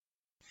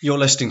You're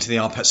listening to the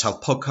Our Pets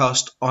Health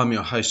podcast. I'm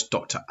your host,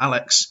 Dr.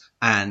 Alex,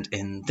 and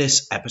in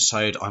this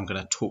episode, I'm going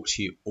to talk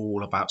to you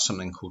all about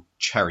something called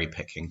cherry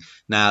picking.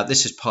 Now,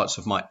 this is part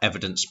of my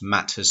Evidence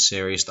Matters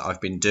series that I've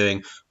been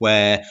doing,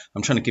 where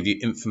I'm trying to give you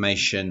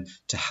information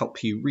to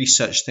help you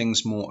research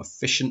things more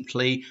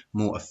efficiently,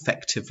 more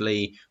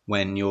effectively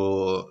when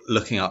you're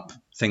looking up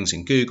things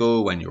in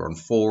Google, when you're on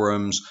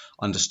forums,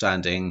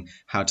 understanding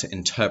how to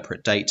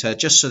interpret data,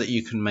 just so that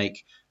you can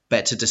make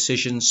better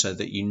decisions, so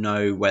that you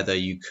know whether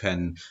you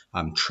can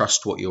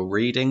trust what you're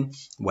reading,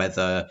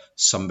 whether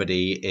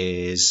somebody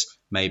is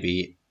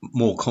maybe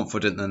more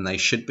confident than they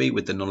should be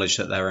with the knowledge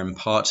that they're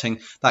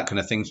imparting, that kind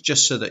of thing,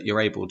 just so that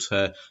you're able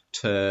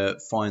to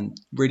find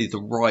really the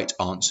right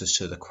answers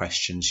to the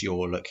questions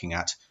you're looking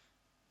at.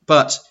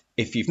 But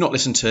if you've not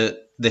listened to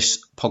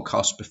this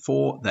podcast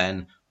before,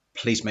 then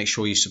please make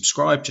sure you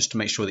subscribe, just to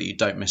make sure that you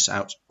don't miss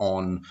out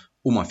on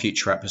all my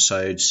future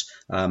episodes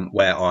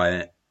where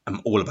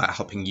I'm all about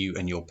helping you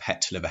and your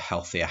pet to live a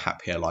healthier,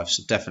 happier life.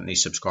 So definitely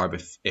subscribe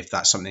if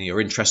that's something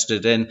you're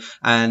interested in.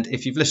 And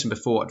if you've listened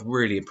before, I'd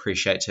really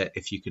appreciate it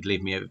if you could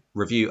leave me a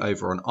review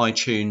over on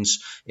iTunes.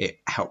 It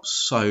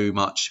helps so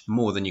much,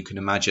 more than you can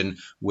imagine,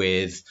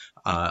 with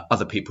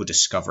other people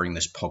discovering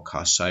this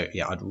podcast. So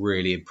yeah, I'd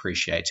really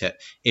appreciate it.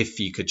 If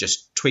you could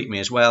just tweet me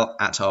as well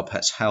at Our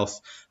Pets Health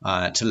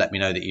to let me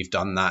know that you've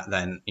done that,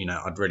 then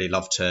I'd really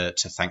love to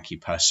thank you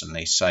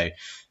personally. So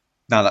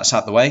now that's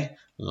out the way,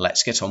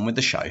 let's get on with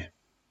the show.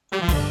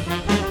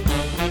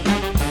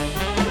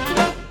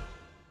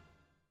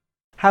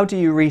 How do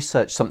you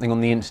research something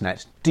on the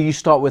internet? Do you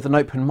start with an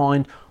open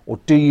mind, or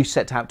do you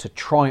set out to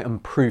try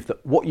and prove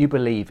that what you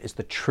believe is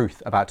the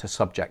truth about a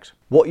subject?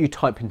 What you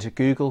type into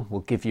Google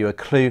will give you a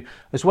clue,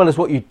 as well as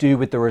what you do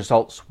with the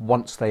results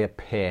once they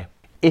appear.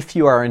 If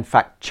you are in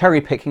fact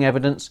cherry picking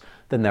evidence,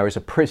 then there is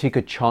a pretty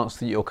good chance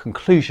that your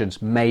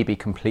conclusions may be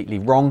completely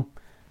wrong.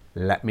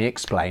 Let me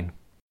explain.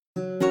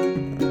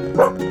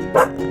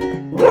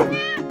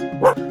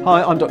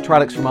 Hi, I'm Dr.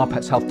 Alex from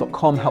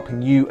ourpetshealth.com,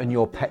 helping you and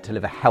your pet to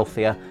live a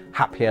healthier,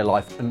 happier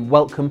life, and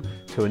welcome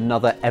to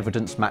another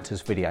Evidence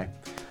Matters video.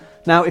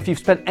 Now, if you've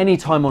spent any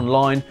time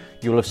online,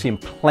 you'll have seen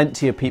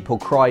plenty of people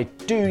cry,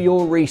 "Do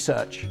your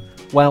research."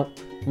 Well,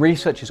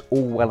 research is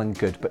all well and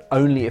good, but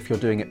only if you're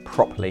doing it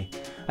properly.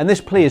 And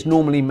this plea is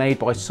normally made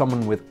by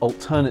someone with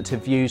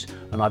alternative views,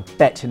 and I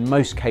bet in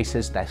most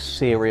cases they're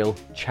serial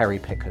cherry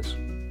pickers.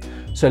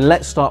 So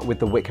let's start with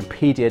the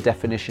Wikipedia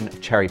definition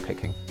of cherry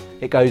picking.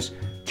 It goes,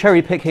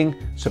 cherry picking,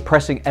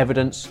 suppressing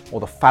evidence, or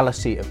the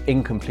fallacy of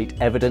incomplete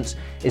evidence,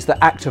 is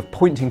the act of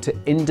pointing to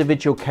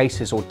individual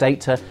cases or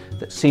data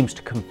that seems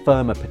to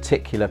confirm a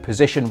particular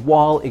position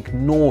while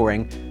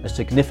ignoring a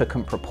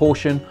significant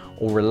proportion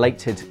or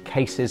related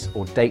cases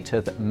or data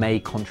that may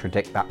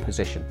contradict that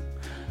position.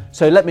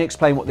 So let me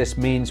explain what this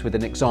means with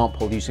an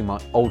example using my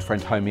old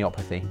friend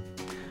homeopathy.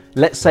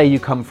 Let's say you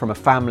come from a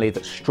family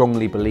that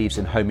strongly believes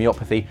in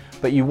homeopathy,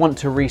 but you want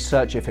to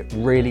research if it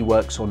really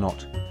works or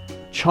not.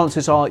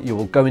 Chances are you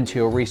will go into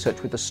your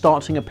research with the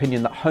starting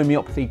opinion that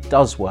homeopathy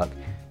does work,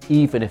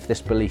 even if this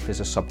belief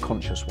is a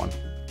subconscious one.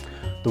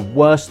 The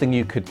worst thing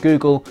you could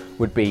Google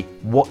would be,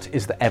 what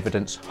is the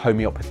evidence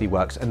homeopathy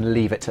works, and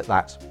leave it at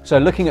that. So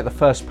looking at the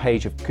first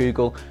page of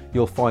Google,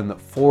 you'll find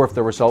that 4 of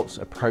the results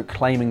are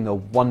proclaiming the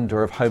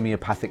wonder of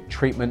homeopathic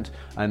treatment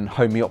and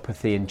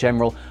homeopathy in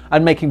general,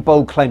 and making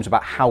bold claims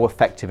about how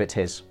effective it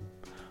is.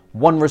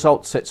 1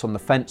 result sits on the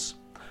fence,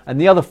 and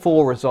the other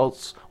 4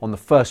 results on the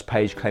first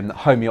page claim that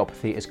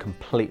homeopathy is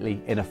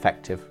completely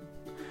ineffective.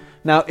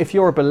 Now, if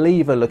you're a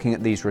believer looking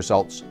at these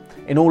results,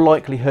 in all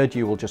likelihood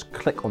you will just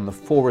click on the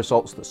 4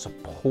 results that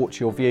support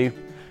your view.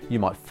 You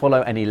might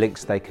follow any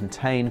links they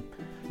contain.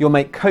 You'll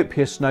make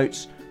copious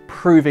notes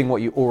proving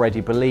what you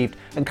already believed,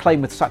 and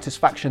claim with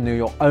satisfaction that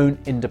your own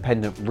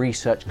independent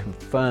research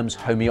confirms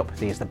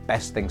homeopathy is the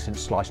best thing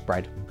since sliced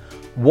bread.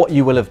 What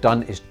you will have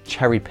done is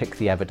cherry pick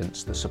the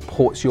evidence that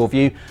supports your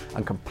view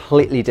and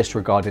completely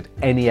disregarded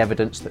any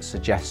evidence that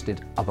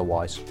suggested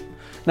otherwise.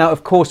 Now,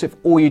 of course, if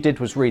all you did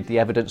was read the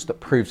evidence that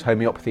proves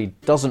homeopathy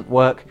doesn't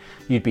work,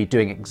 you'd be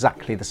doing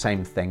exactly the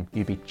same thing.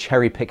 You'd be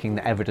cherry picking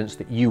the evidence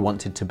that you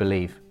wanted to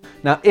believe.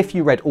 Now, if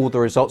you read all the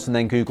results and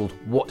then Googled,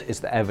 what is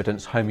the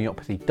evidence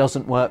homeopathy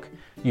doesn't work,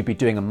 you'd be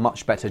doing a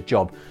much better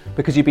job,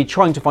 because you'd be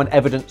trying to find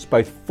evidence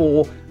both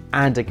for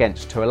and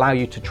against to allow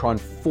you to try and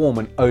form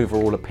an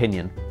overall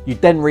opinion.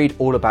 You'd then read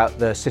all about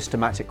the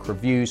systematic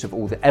reviews of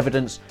all the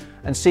evidence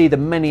and see the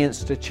many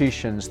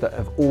institutions that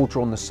have all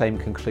drawn the same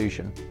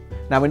conclusion.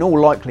 Now, in all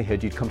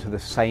likelihood, you'd come to the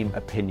same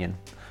opinion.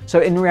 So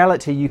in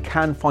reality, you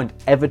can find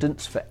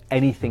evidence for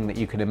anything that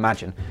you can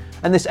imagine.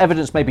 And this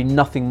evidence may be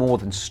nothing more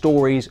than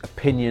stories,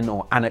 opinion,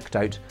 or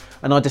anecdote.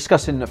 And I'll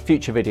discuss in a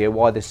future video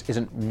why this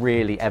isn't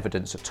really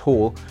evidence at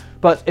all.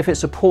 But if it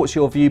supports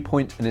your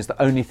viewpoint and is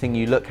the only thing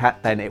you look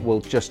at, then it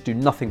will just do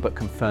nothing but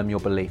confirm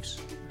your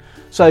beliefs.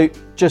 So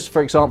just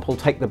for example,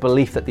 take the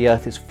belief that the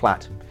Earth is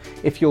flat.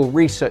 If your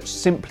research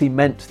simply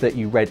meant that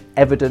you read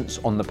evidence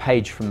on the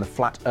page from the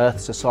Flat Earth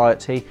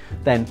Society,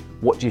 then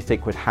what do you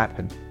think would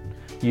happen?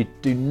 you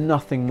do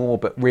nothing more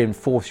but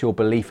reinforce your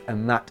belief,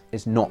 and that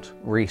is not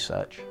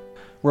research.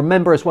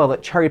 Remember as well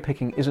that cherry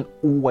picking isn't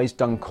always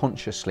done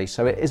consciously,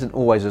 so it isn't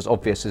always as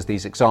obvious as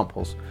these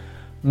examples.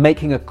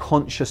 Making a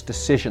conscious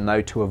decision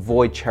though to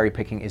avoid cherry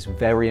picking is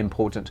very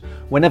important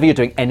whenever you're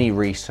doing any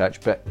research,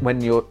 but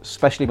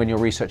especially when you're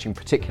researching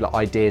particular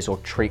ideas or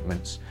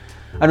treatments.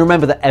 And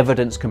remember that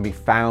evidence can be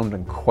found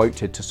and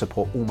quoted to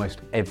support almost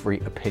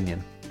every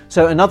opinion.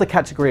 So another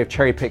category of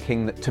cherry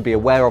picking to be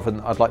aware of and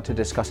I'd like to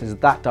discuss is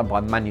that done by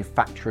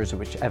manufacturers of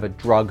whichever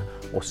drug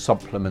or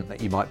supplement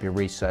that you might be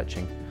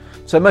researching.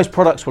 So most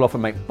products will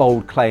often make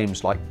bold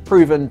claims like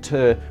proven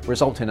to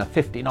result in a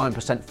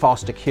 59%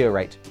 faster cure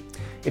rate.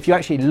 If you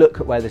actually look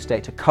at where this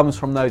data comes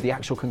from though, the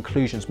actual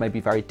conclusions may be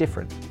very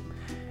different.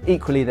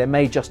 Equally, they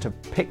may just have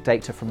picked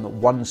data from the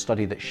one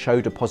study that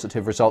showed a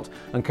positive result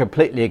and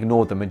completely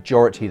ignored the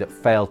majority that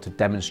failed to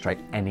demonstrate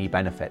any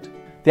benefit.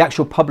 The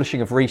actual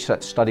publishing of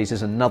research studies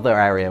is another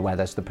area where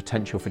there's the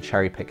potential for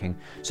cherry picking.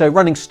 So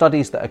running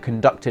studies that are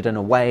conducted in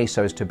a way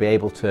so as to be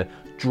able to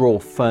draw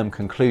firm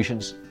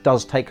conclusions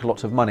does take a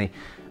lot of money.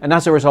 And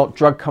as a result,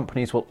 drug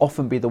companies will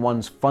often be the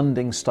ones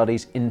funding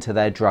studies into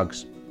their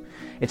drugs.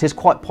 It is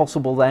quite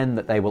possible then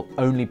that they will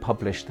only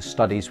publish the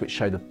studies which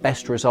show the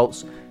best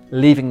results,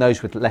 leaving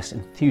those with less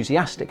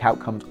enthusiastic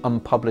outcomes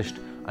unpublished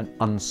and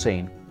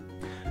unseen.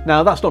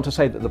 Now, that's not to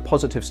say that the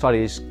positive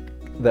studies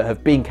that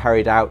have been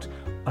carried out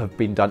have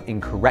been done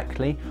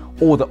incorrectly,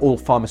 or that all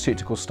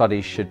pharmaceutical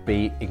studies should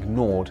be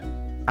ignored.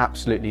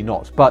 Absolutely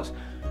not. But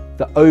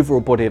the overall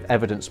body of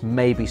evidence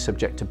may be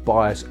subject to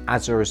bias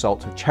as a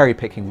result of cherry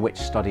picking which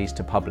studies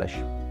to publish.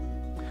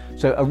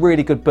 So a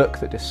really good book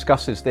that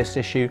discusses this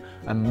issue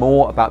and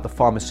more about the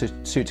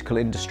pharmaceutical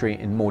industry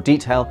in more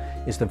detail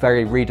is the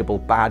very readable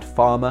Bad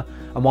Pharma.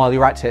 And while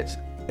you're at it,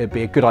 it'd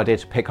be a good idea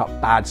to pick up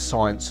Bad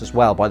Science as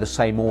well by the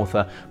same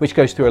author, which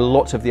goes through a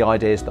lot of the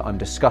ideas that I'm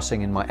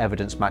discussing in my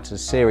Evidence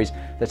Matters series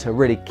that are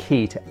really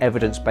key to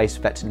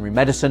evidence-based veterinary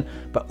medicine,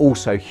 but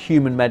also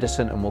human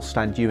medicine, and will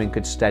stand you in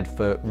good stead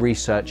for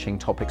researching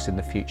topics in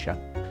the future.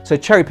 So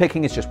cherry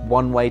picking is just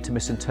one way to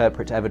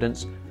misinterpret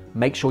evidence.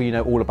 Make sure you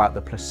know all about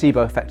the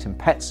placebo effect in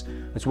pets,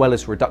 as well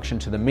as reduction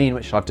to the mean,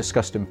 which I've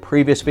discussed in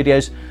previous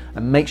videos,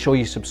 and make sure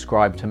you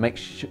subscribe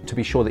to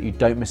be sure that you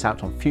don't miss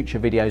out on future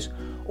videos,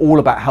 all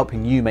about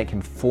helping you make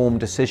informed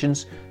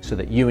decisions so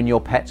that you and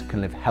your pet can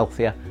live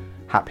healthier,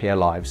 happier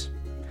lives.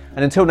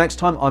 And until next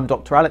time, I'm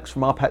Dr. Alex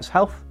from Our Pets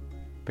Health,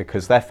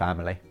 because they're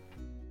family.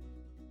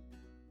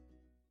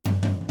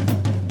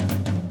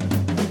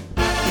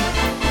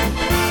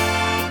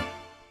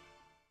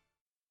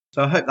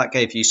 So I hope that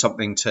gave you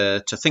something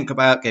to think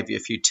about, gave you a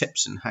few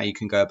tips on how you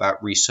can go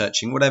about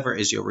researching whatever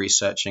it is you're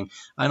researching.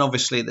 And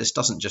obviously this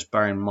doesn't just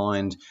bear in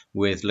mind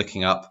with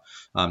looking up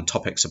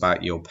topics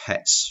about your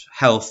pet's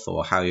health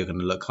or how you're going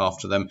to look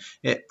after them.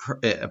 It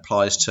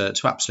applies to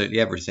absolutely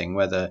everything,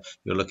 whether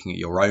you're looking at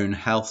your own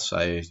health,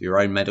 so your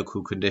own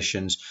medical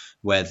conditions,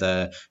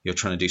 whether you're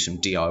trying to do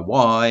some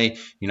DIY,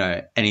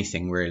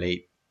 anything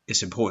really.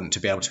 It's important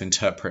to be able to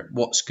interpret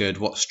what's good,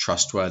 what's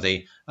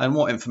trustworthy, and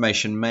what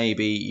information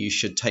maybe you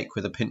should take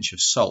with a pinch of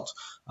salt,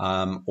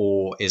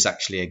 or is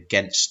actually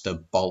against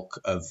the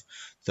bulk of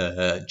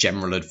the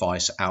general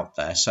advice out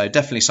there. So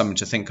definitely something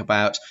to think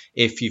about.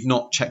 If you've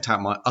not checked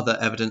out my other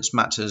Evidence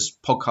Matters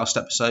podcast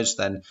episodes,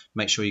 then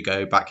make sure you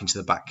go back into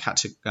the back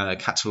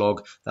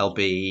catalogue. There'll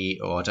be,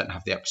 or I don't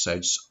have the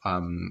episodes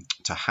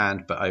to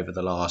hand, but over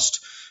the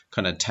last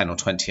kind of 10 or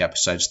 20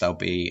 episodes, there'll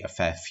be a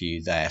fair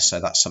few there.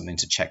 So that's something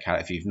to check out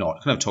if you've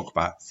not. Kind of talk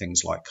about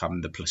things like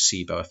the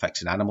placebo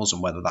effect in animals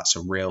and whether that's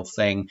a real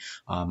thing,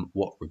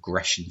 what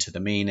regression to the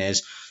mean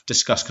is,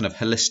 discuss kind of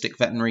holistic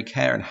veterinary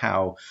care and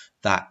how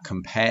that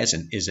compares,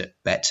 and is it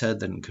better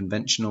than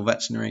conventional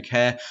veterinary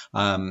care,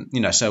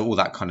 so all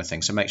that kind of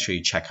thing. So make sure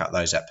you check out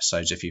those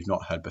episodes if you've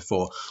not heard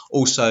before.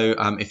 Also,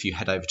 if you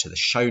head over to the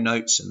show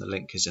notes, and the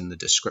link is in the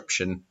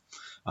description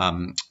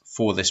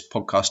for this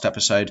podcast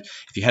episode.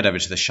 If you head over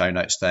to the show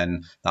notes,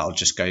 then that'll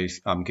just go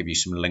give you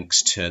some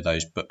links to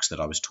those books that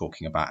I was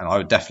talking about, and I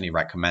would definitely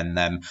recommend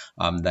them.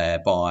 They're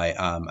by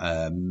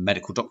a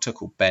medical doctor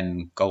called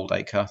Ben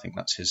Goldacre, I think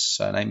that's his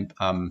surname.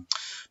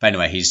 But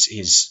anyway,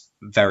 he's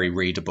very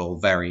readable,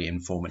 very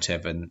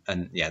informative,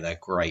 and yeah, they're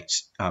great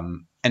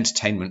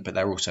entertainment, but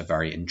they're also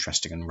very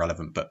interesting and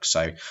relevant books.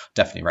 So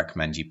definitely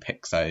recommend you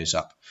pick those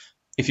up.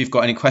 If you've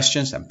got any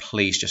questions, then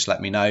please just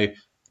let me know.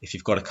 If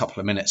you've got a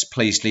couple of minutes,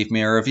 please leave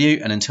me a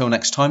review. And until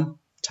next time,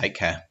 take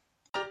care.